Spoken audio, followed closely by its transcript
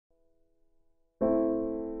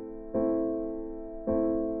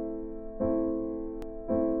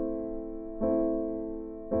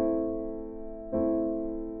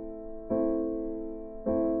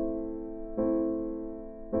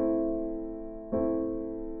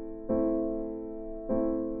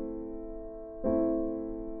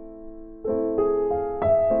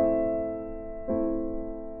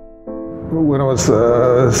when I was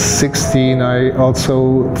 16, I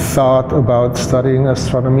also thought about studying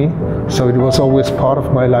astronomy, so it was always part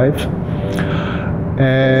of my life.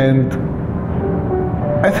 And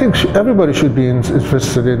I think everybody should be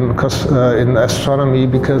interested in astronomy,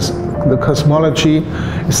 because the cosmology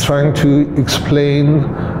is trying to explain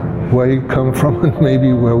where you come from and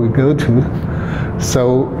maybe where we go to.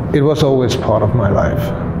 So it was always part of my life.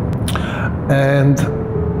 And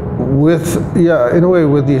in a way,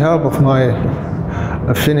 with the help of my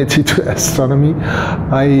affinity to astronomy,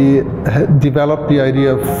 I developed the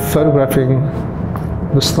idea of photographing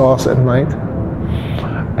the stars at night.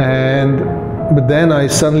 But then I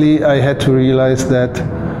had to realize that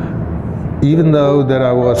even though that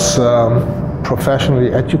I was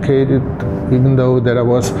professionally educated, even though that I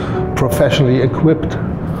was professionally equipped,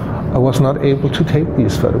 I was not able to take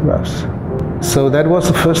these photographs. So that was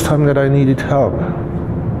the first time that I needed help.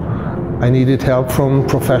 I needed help from a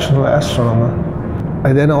professional astronomer.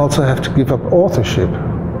 I then also have to give up authorship,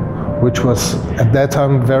 which was at that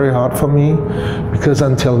time very hard for me, because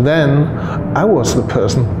until then I was the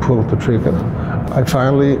person who pulled the trigger. I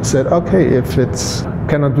finally said, okay, if it's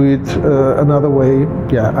cannot do it another way,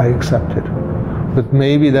 yeah, I accept it. But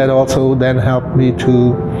maybe that also then helped me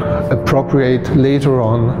to appropriate later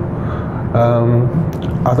on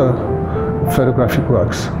other photographic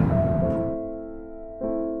works.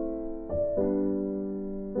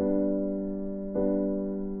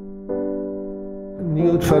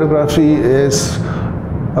 Nude photography is,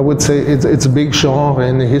 I would say, it's a big genre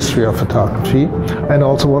in the history of photography, and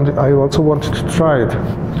I also wanted to try it.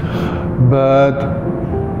 But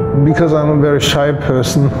because I'm a very shy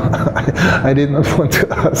person, I did not want to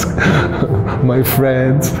ask my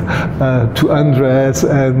friends to undress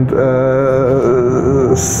and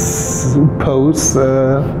pose.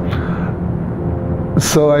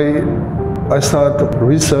 So I started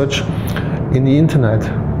research in the internet.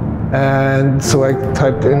 And so I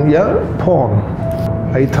typed in, porn.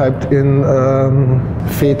 I typed in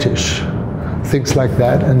fetish, things like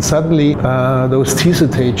that. And suddenly those teaser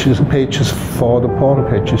pages for the porn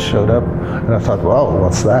pages showed up. And I thought, wow,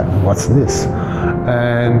 what's that? What's this?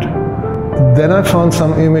 And then I found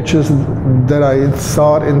some images that I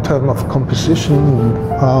thought in terms of composition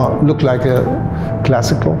looked like a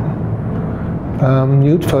classical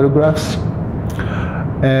nude photographs.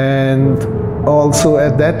 And also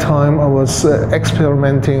at that time I was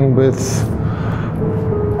experimenting with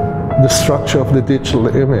the structure of the digital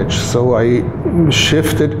image. So I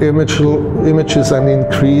shifted images and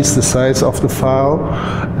increased the size of the file,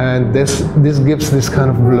 and this gives this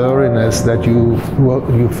kind of blurriness that you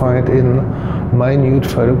find in my nude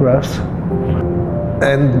photographs.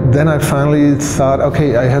 And then I finally thought,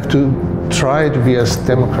 okay, I have to try to be as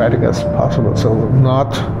democratic as possible. So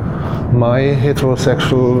not my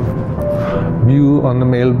heterosexual view on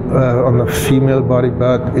the female body,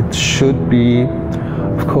 but it should be,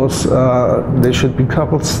 of course, there should be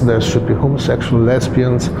couples, there should be homosexual,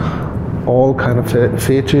 lesbians, all kind of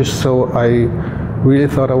fetish. So I really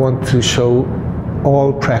thought I wanted to show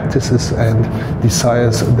all practices and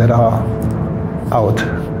desires that are out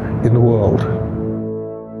in the world.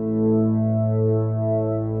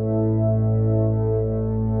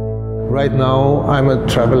 Right now I'm a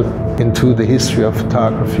travel into the history of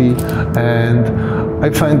photography, and I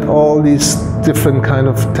find all these different kind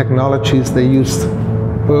of technologies they used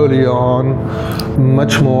early on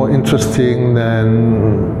much more interesting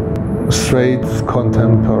than straight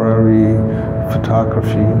contemporary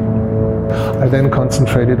photography. I then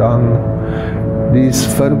concentrated on these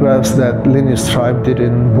photographs that Linus Tribe did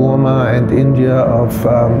in Burma and India of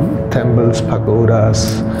temples,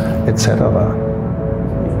 pagodas, etc.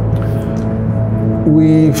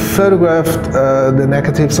 We photographed the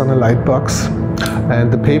negatives on a light box,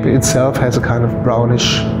 and the paper itself has a kind of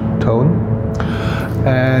brownish tone.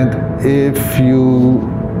 And if you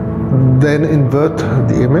then invert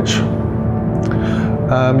the image,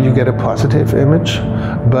 you get a positive image,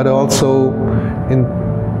 but also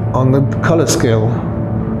on the color scale,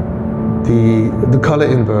 the color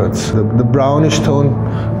inverts. The brownish tone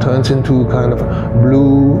turns into kind of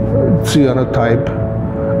blue cyanotype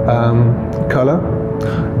color.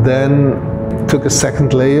 Then took a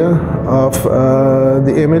second layer of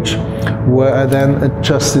the image, where I then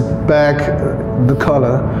adjusted back the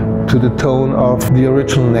color to the tone of the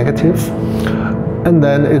original negative. And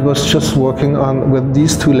then it was just working on with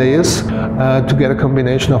these two layers to get a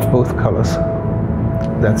combination of both colors.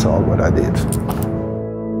 That's all what I did.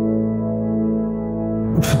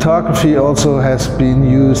 Photography also has been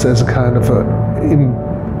used as a kind of an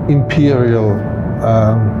imperial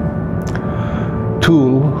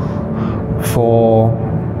tool for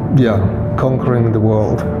conquering the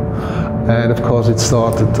world. And of course it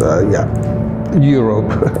started, Europe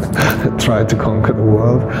tried to conquer the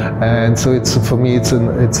world, and so it's, for me, it's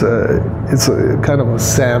a kind of a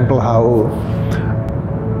sample how,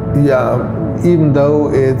 even though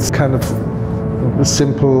it's kind of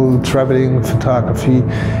simple traveling photography,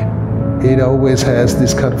 it always has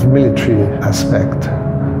this kind of military aspect,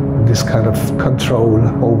 this kind of control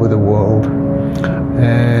over the world.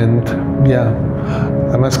 And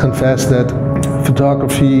I must confess that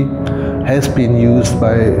photography has been used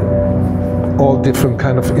by all different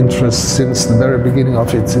kind of interests since the very beginning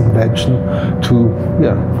of its invention to,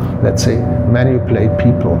 let's say, manipulate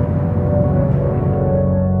people.